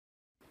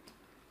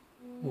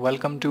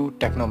Welcome to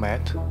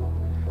TechnoMath,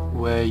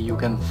 where you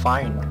can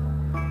find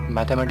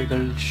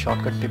mathematical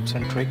shortcut tips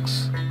and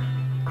tricks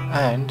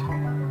and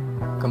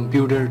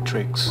computer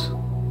tricks.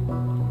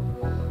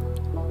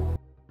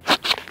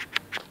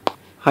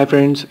 Hi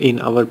friends,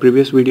 in our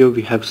previous video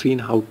we have seen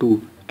how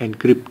to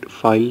encrypt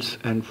files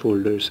and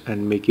folders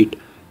and make it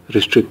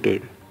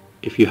restricted.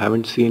 If you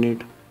haven't seen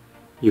it,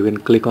 you can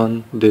click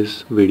on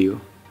this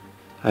video.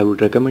 I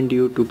would recommend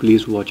you to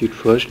please watch it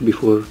first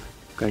before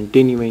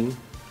continuing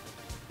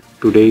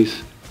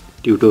today's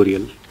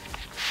tutorial.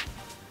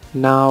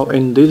 Now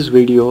in this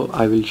video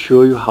I will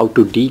show you how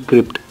to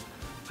decrypt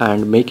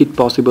and make it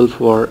possible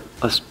for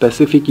a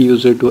specific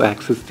user to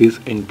access these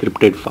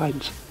encrypted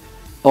files,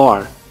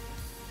 or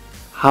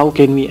how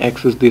can we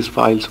access these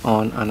files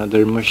on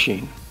another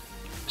machine.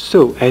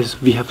 So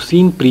as we have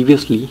seen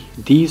previously,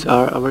 these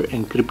are our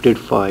encrypted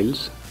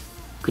files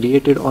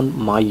created on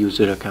my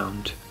user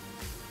account.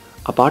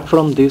 Apart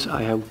from this,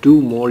 I have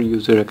two more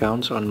user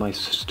accounts on my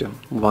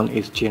system. One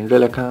is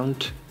general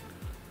account,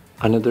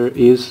 another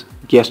is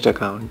guest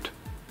account.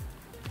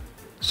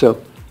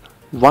 So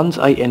once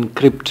I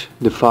encrypt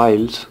the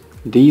files,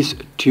 these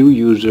two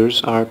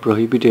users are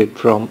prohibited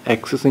from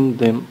accessing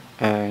them,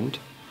 and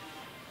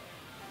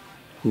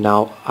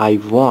now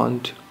I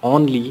want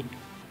only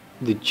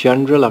the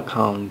general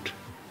account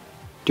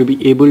to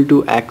be able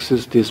to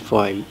access this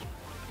file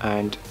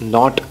and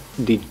not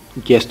the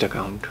guest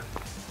account.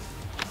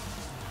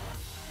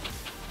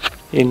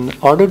 In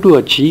order to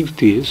achieve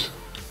this,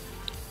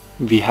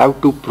 we have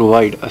to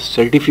provide a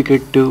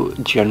certificate to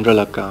general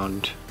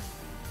account.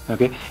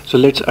 Okay, so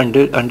let's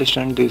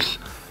understand this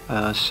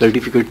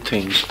certificate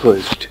things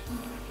first.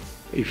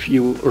 If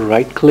you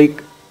right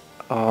click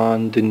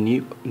on the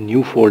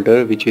new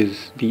folder, which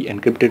is the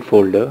encrypted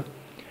folder,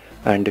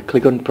 and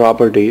click on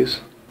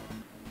properties,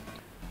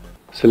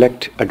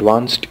 select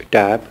advanced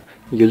tab,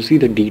 you'll see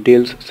the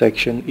details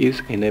section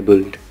is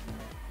enabled.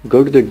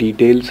 Go to the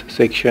details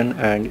section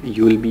and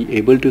you will be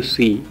able to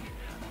see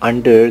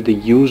under the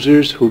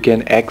users who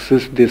can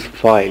access this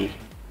file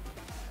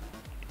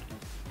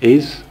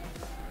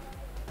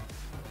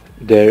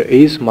there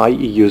is my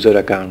user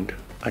account,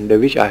 under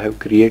which I have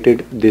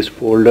created this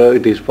folder,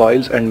 these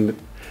files, and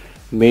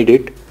made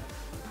it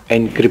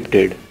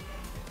encrypted.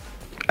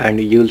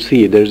 And you'll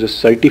see there's a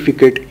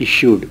certificate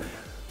issued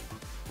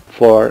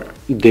for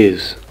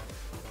this.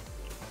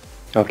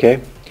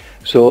 Okay,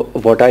 so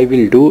what I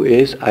will do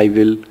is I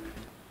will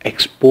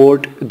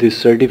export this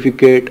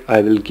certificate.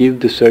 I will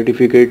give the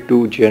certificate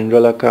to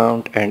general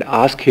account and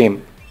ask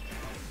him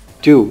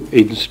to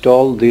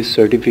install this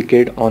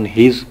certificate on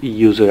his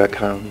user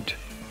account.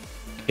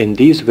 In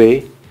this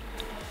way,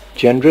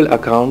 general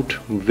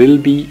account will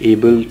be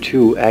able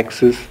to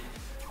access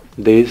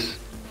this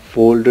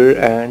folder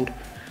and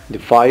the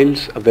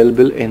files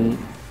available in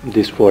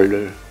this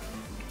folder.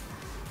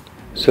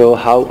 So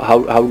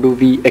how do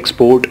we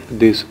export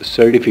this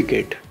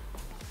certificate?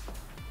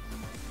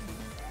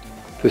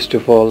 First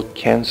of all,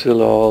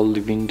 cancel all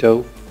the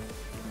window.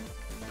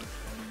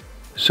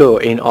 So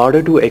in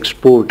order to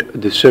export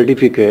the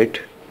certificate,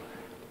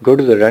 go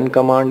to the run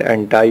command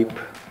and type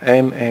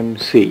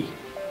mmc.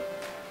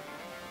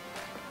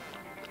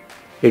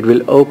 It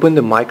will open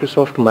the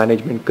Microsoft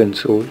Management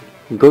Console.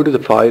 Go to the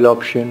file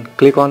option,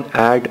 click on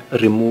add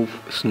remove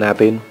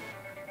snap-in.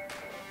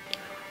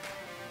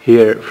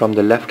 Here from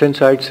the left hand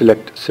side,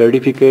 select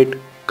certificate,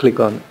 click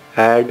on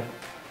add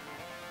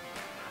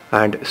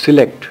and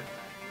select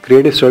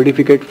create a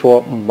certificate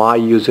for my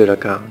user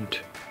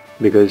account.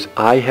 Because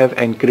I have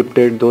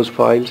encrypted those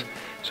files,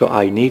 so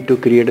I need to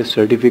create a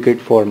certificate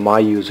for my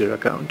user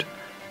account,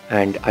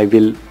 and I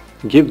will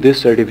give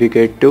this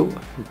certificate to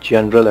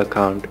general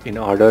account in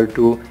order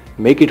to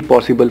make it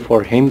possible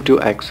for him to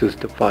access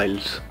the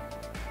files.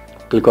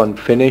 Click on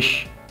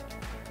finish,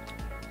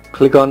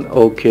 click on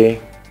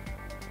OK,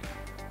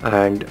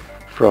 and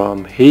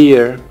from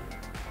here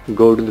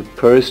go to the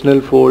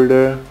personal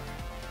folder,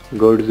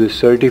 go to the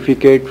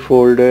certificate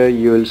folder.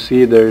 You will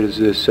see there is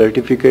a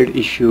certificate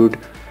issued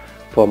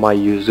for my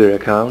user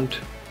account,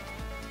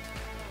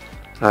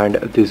 and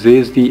this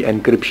is the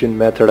encryption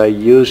method I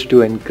use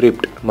to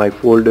encrypt my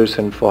folders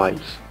and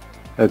files.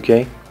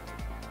 Okay,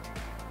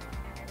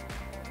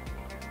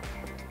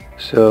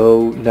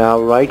 so now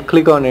right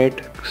click on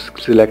it,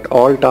 select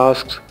all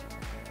tasks,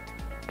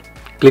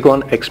 click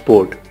on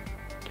export.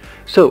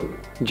 So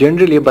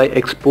generally by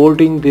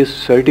exporting this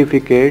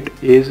certificate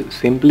is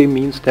simply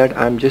means that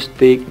I'm just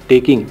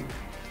taking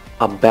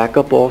a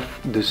backup of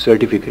the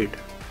certificate.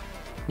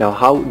 Now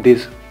how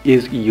this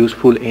is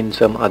useful in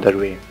some other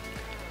way?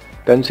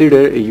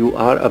 Consider you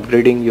are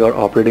upgrading your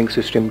operating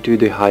system to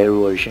the higher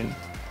version.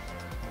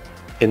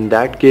 In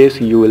that case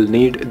you will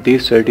need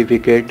this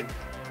certificate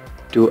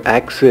to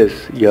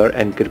access your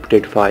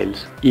encrypted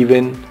files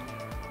even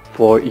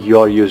for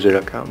your user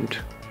account.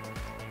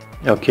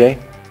 Okay,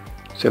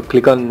 so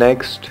click on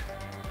next,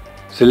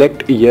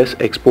 select yes,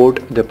 export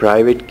the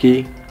private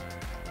key,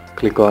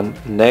 click on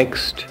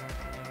next,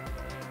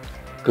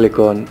 click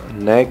on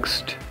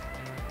next,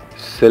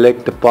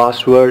 select the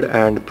password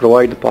and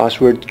provide the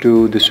password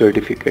to the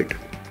certificate.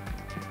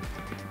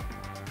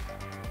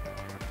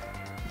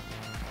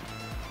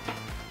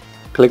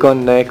 Click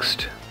on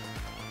next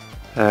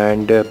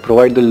and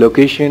provide the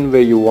location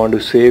where you want to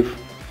save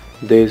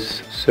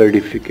this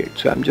certificate.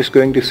 So I'm just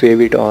going to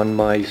save it on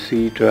my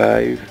C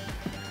drive,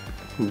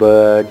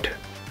 but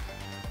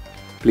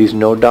please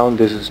note down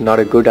this is not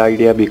a good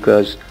idea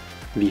because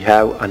we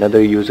have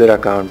another user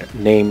account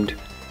named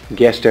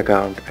guest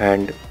account,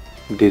 and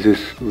this is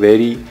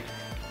very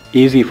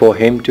easy for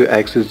him to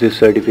access this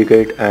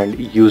certificate and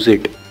use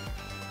it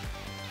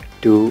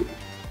to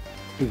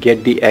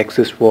get the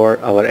access for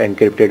our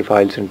encrypted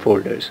files and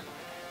folders.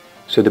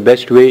 So the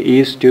best way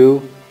is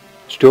to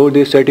store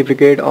this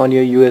certificate on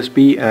your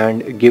USB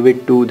and give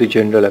it to the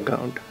general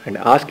account and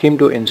ask him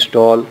to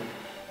install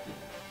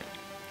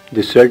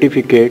the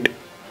certificate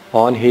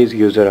on his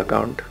user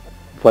account.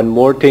 One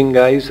more thing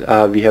guys,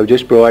 we have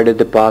just provided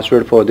the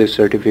password for this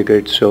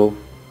certificate, so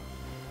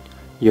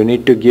you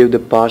need to give the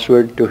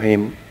password to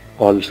him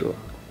also.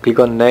 Click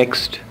on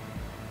next,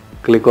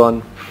 click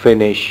on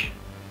finish.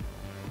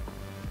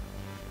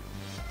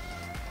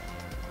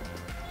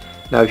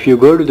 Now if you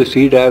go to the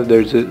C drive,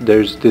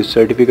 there's this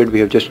certificate we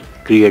have just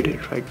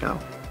created right now.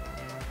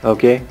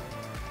 Okay,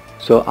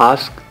 so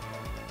ask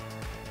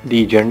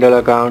the general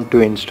account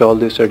to install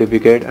this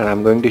certificate, and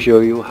I'm going to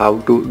show you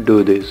how to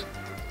do this.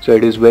 So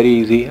it is very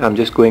easy. I'm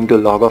just going to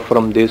log off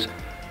from this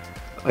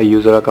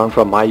user account,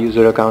 from my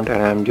user account,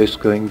 and I'm just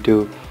going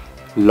to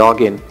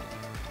log in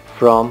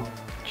from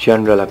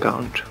general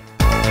account.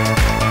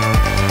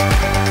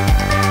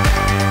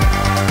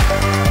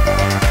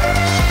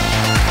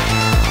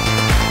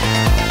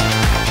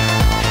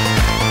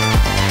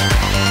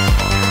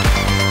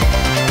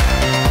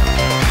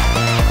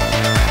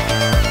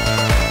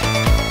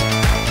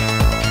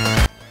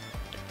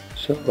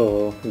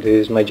 So this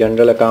is my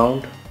general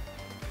account.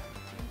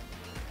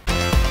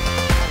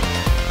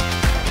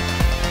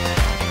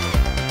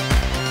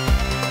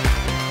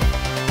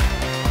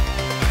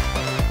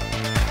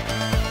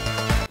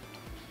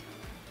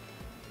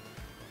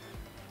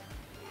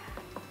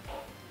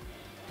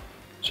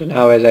 So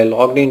now as I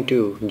logged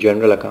into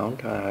general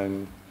account,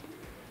 I'm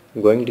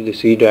going to the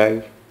C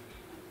drive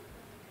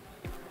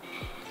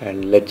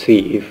and let's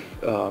see if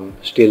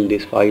still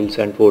these files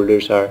and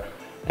folders are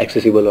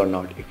accessible or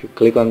not. If you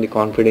click on the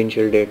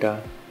confidential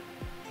data,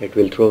 it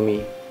will throw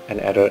me an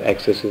error,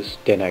 access is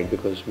denied,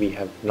 because we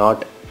have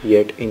not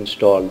yet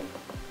installed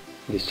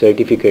the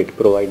certificate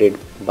provided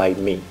by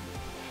me.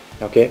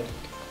 Okay,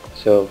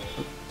 so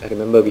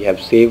remember we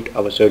have saved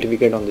our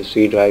certificate on the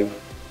C drive.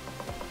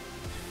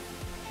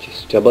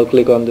 Just double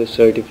click on the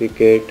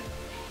certificate,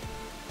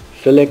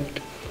 select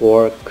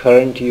for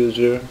current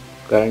user.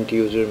 Current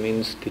user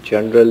means the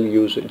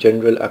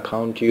general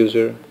account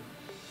user.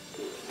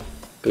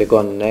 Click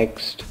on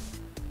next.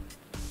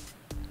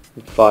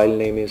 The file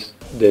name is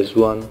this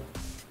one.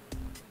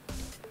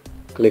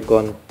 Click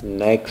on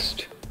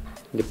next.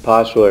 The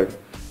password,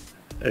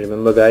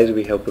 remember guys,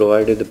 we have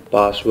provided the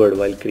password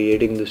while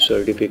creating the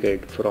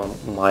certificate from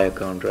my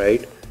account,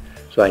 right?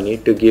 So I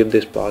need to give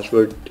this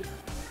password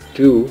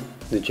to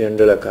the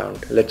general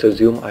account. Let's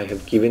assume I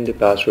have given the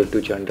password to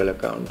general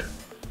account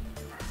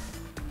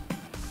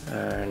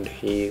and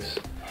he is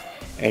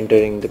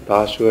entering the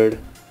password.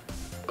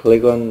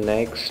 Click on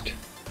next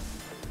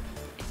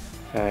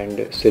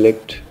and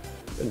select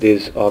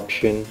this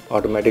option,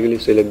 automatically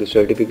select the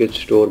certificate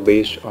store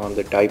based on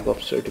the type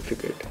of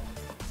certificate.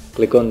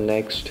 Click on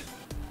next.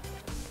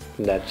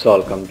 That's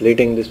all,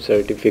 completing the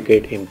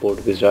certificate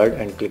import wizard,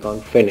 and click on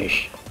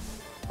finish.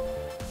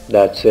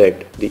 That's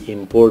it, the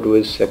import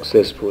was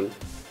successful.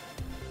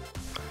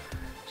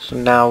 So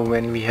now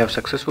when we have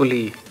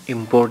successfully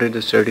imported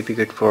the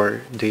certificate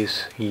for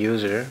this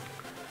user,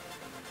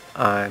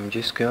 I'm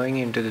just going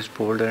into this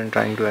folder and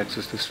trying to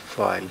access this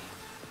file.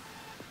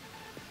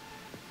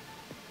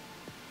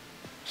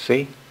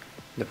 See,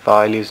 the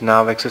file is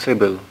now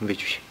accessible,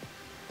 which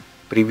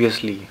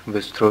previously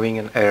was throwing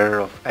an error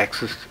of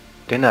access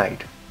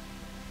denied.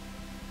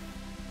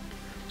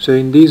 So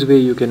in this way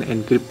you can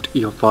encrypt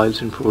your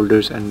files and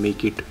folders and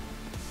make it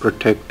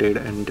protected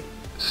and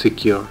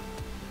secure.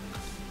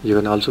 You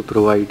can also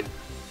provide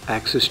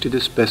access to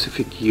the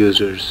specific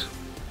users.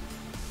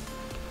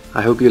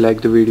 I hope you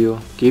liked the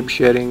video. Keep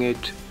sharing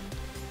it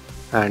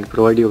and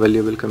provide your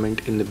valuable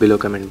comment in the below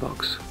comment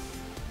box.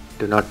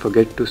 Do not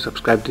forget to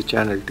subscribe to the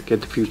channel to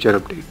get the future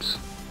updates.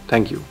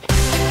 Thank you.